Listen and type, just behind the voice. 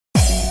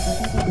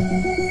So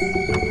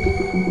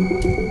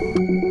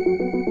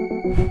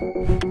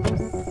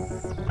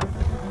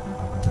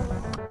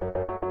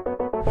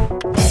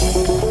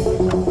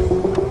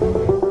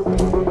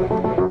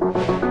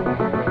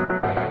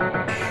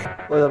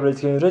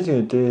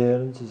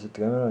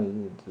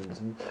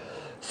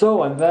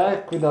I'm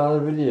back with another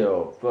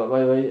video. But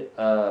by the way,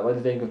 what do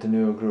you think of the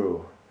new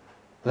crew?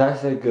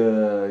 Classic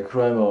crew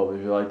ML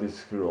if you like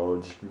this crew or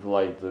just if you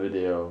like the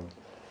video.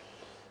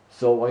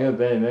 So I got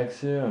BMX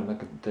here, I'm not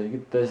gonna take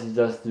it. This is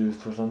just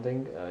used for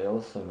something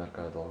else, I'm not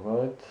gonna talk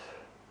about it.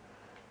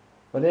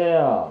 But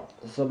yeah,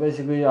 so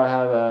basically I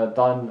have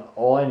done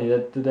all I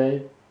needed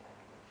today.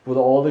 Put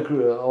all the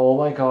crew, all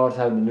my cars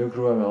have the new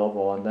crew ML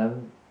on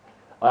them.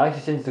 I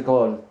actually changed the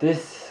color.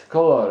 This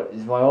color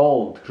is my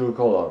old crew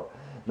color.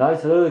 Now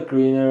it's a little bit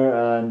greener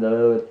and a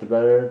little bit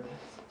better.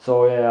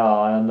 So yeah,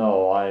 I don't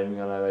know. I'm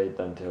gonna wait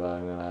until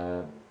I'm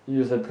gonna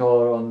use that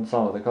color on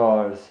some of the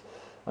cars.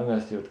 I'm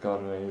gonna see what car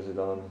I'm gonna use it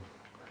on.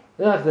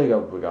 Then I have to take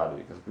out Bugatti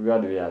because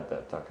Bugatti we had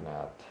that talking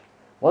out.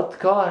 What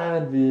car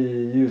haven't we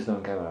used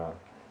on camera?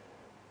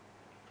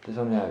 This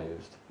one we have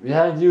used. We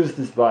haven't used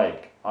this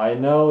bike. I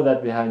know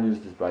that we haven't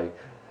used this bike.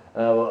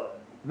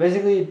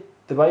 Basically,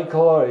 the bike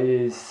color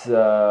is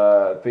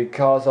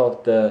because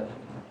of the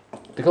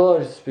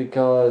color is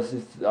because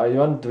I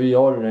want to be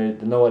ordinary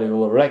that nobody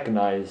will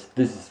recognize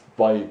this is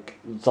bike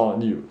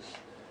someone use.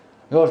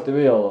 Of course they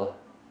will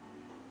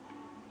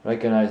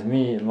recognize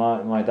me,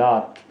 my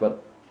dad,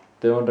 but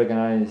they won't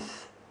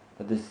recognize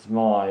that this is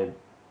my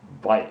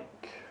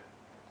bike.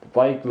 The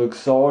bike looks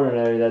so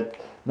ordinary that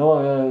no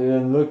one will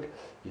even look.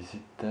 Is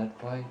it that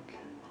bike?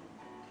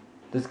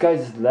 This guy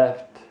just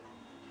left.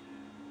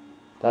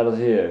 That was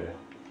here.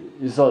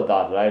 You saw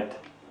that, right?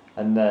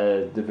 And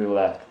the people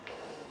left.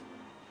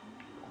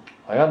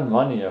 I got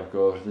money, of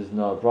course. This is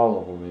not a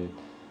problem for me.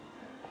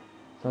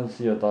 Don't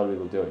see what other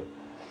people doing.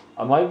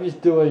 I might be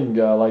doing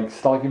like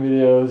stalking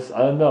videos. I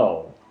don't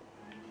know.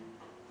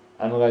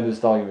 I'm not gonna do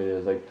stalking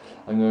videos. Like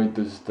I'm going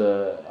to just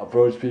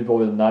approach people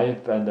with a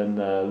knife and then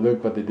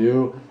look what they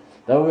do.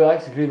 That will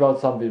actually creep out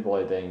some people,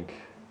 I think.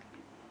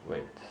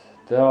 Wait,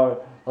 there are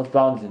not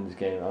bounties in this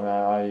game.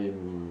 I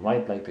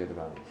might like to get the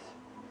bounties.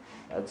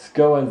 Let's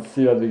go and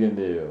see what we can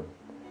do.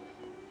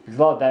 There's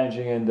a lot of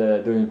damaging and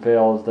doing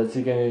fails. Let's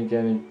see can we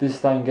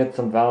this time get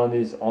some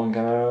bounties on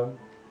camera.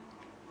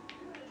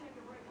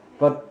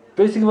 But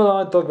basically what I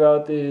want to talk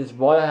about is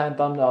why I haven't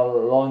done a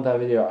long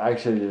time video.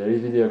 Actually there is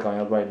a video coming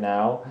up right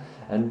now.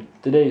 And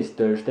today is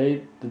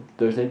Thursday.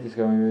 Thursday is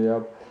coming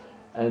up.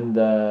 And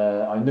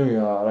I'm doing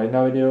a right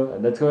now video.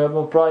 And that's going up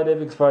on Friday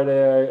because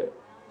Friday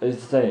is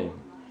the same.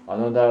 I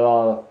know there are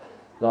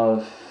a lot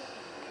of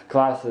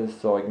classes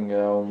so I can get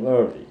home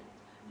early.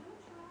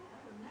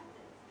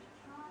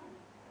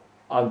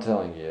 I'm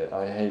telling you,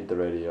 I hate the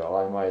radio.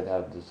 I might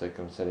have the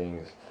second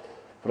settings.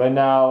 But right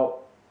now,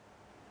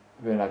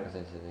 we're not gonna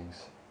say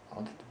settings.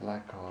 I'll take the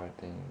black car, I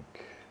think.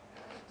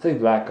 Let's take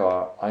black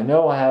car. I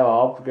know I have an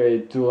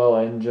upgrade 2L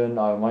engine.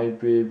 I might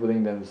be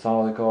putting them in some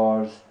of the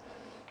cars.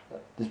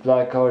 This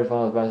black car is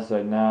one of the best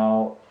right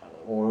now.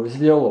 Or is it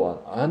the yellow one?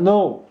 I don't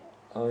know.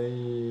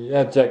 I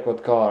have to check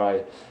what car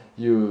I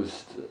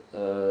used.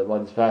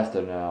 What is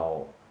faster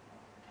now.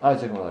 I'll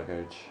check my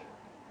luggage.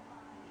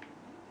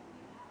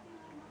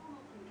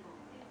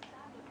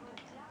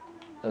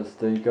 Let's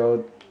take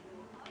out.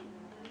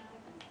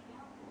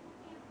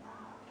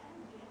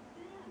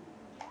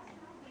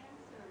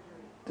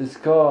 This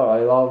car,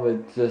 I love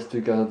it just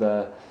because of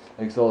the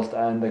exhaust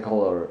and the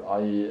color.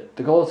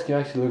 The color scheme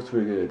actually looks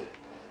pretty good.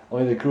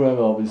 Only the crew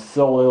envelope is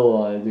so little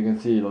on it, you can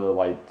see a little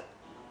white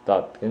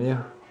dot, can you?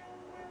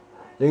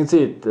 You can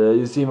see it,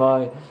 you see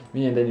me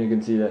and then you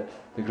can see the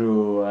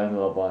crew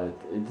envelope on it.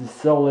 It is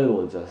so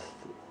little just.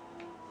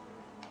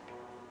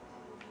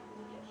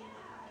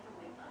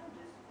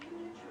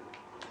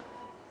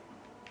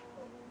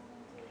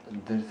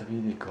 There's a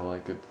vehicle I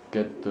could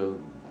get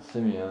to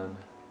Simeon.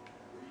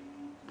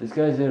 This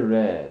guy's in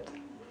red.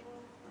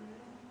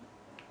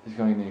 He's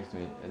coming next to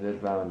me, and there's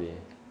Bounty.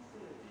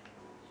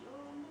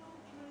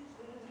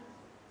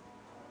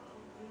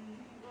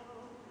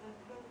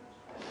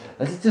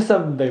 This is just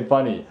something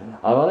funny.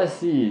 I wanna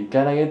see,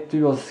 can I get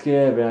people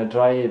scared when I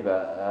drive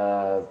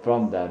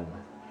from them?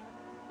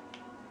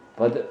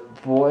 But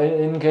for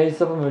in case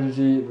of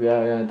emergency, we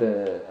are going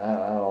to have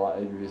a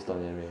ABB pistol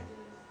near me.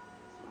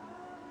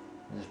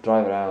 Just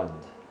drive around,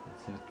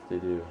 let's see what they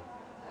do.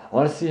 I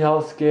wanna see how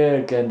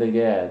scared can they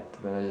get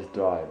when I just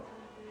drive.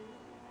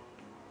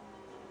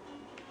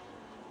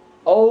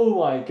 Oh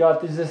my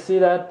god, did you see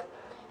that?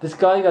 This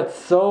guy got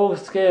so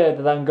scared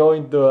that I'm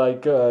going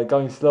to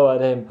going slow at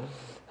him.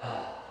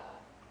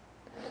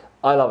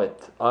 I love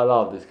it. I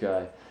love this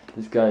guy.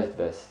 This guy is the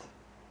best.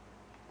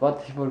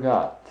 But he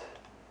forgot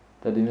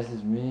that he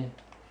misses me.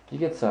 He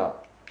gets a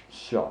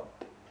shot.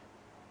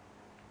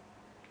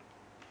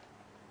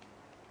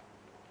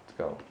 Let's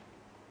go.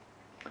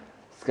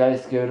 This guy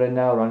is scared right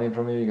now, running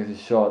from me because he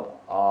shot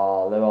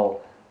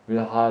level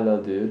real high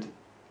level dude.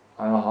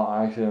 I'm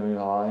actually real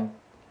high.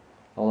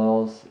 All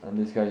levels, and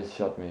this guy just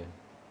shot me.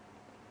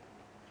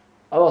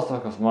 I lost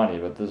talk of money,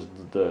 but this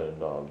the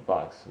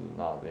box is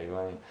not big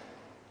money.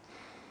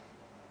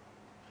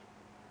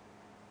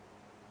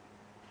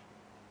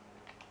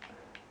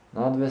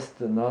 Not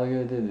best, not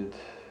good did it.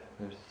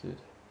 Where's it?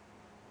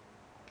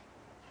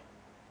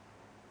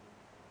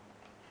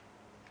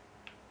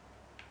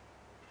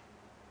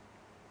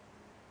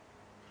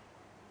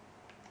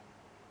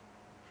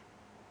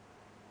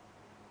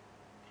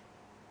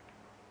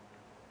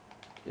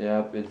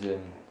 Yep, it's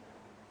in.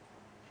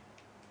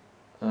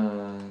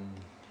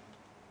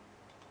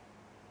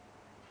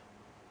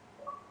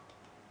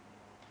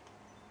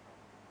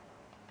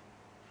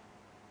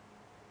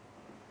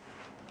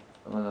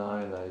 I'm gonna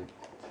highlight.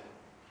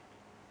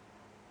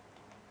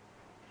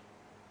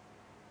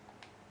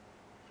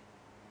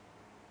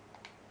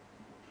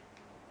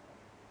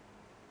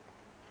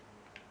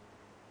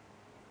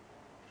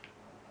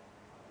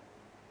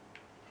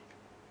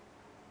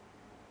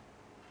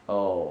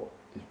 Oh,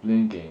 it's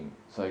blinking,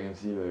 so I can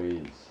see where he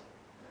is.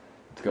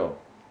 Let's go.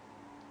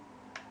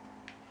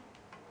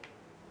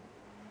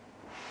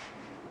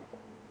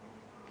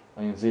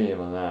 I can see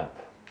him on the map.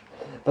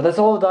 But that's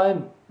all the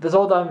time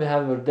we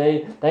have for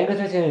today. Thank you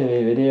for watching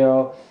the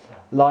video.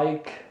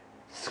 Like,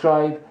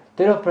 subscribe,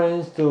 tell your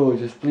friends to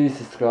just please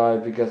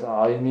subscribe, because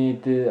I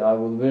need it. I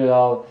will really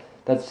love.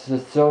 That's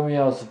just show me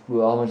how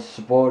much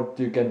support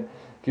you can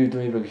give to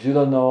me, because you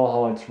don't know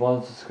how much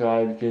one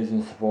subscribe gives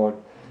me support.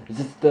 It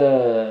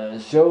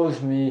just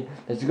shows me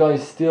that you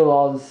guys still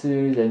love the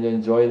series and you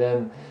enjoy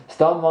them.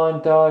 Stump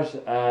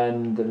Montage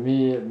and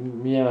me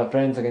and my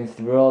friends against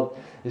the world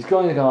is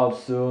going to come up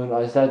soon.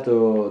 I started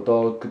to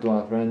talk to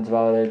my friends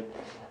about it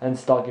and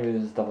stalking videos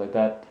and stuff like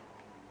that.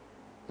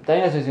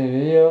 Thank you for watching the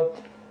video.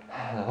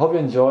 Hope you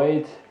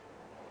enjoyed.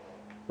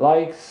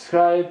 Like,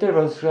 subscribe,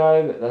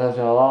 subscribe, that helps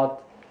me a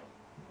lot.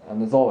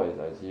 And as always,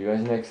 I see you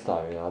guys next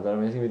time in another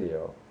amazing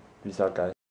video. Peace out, guys.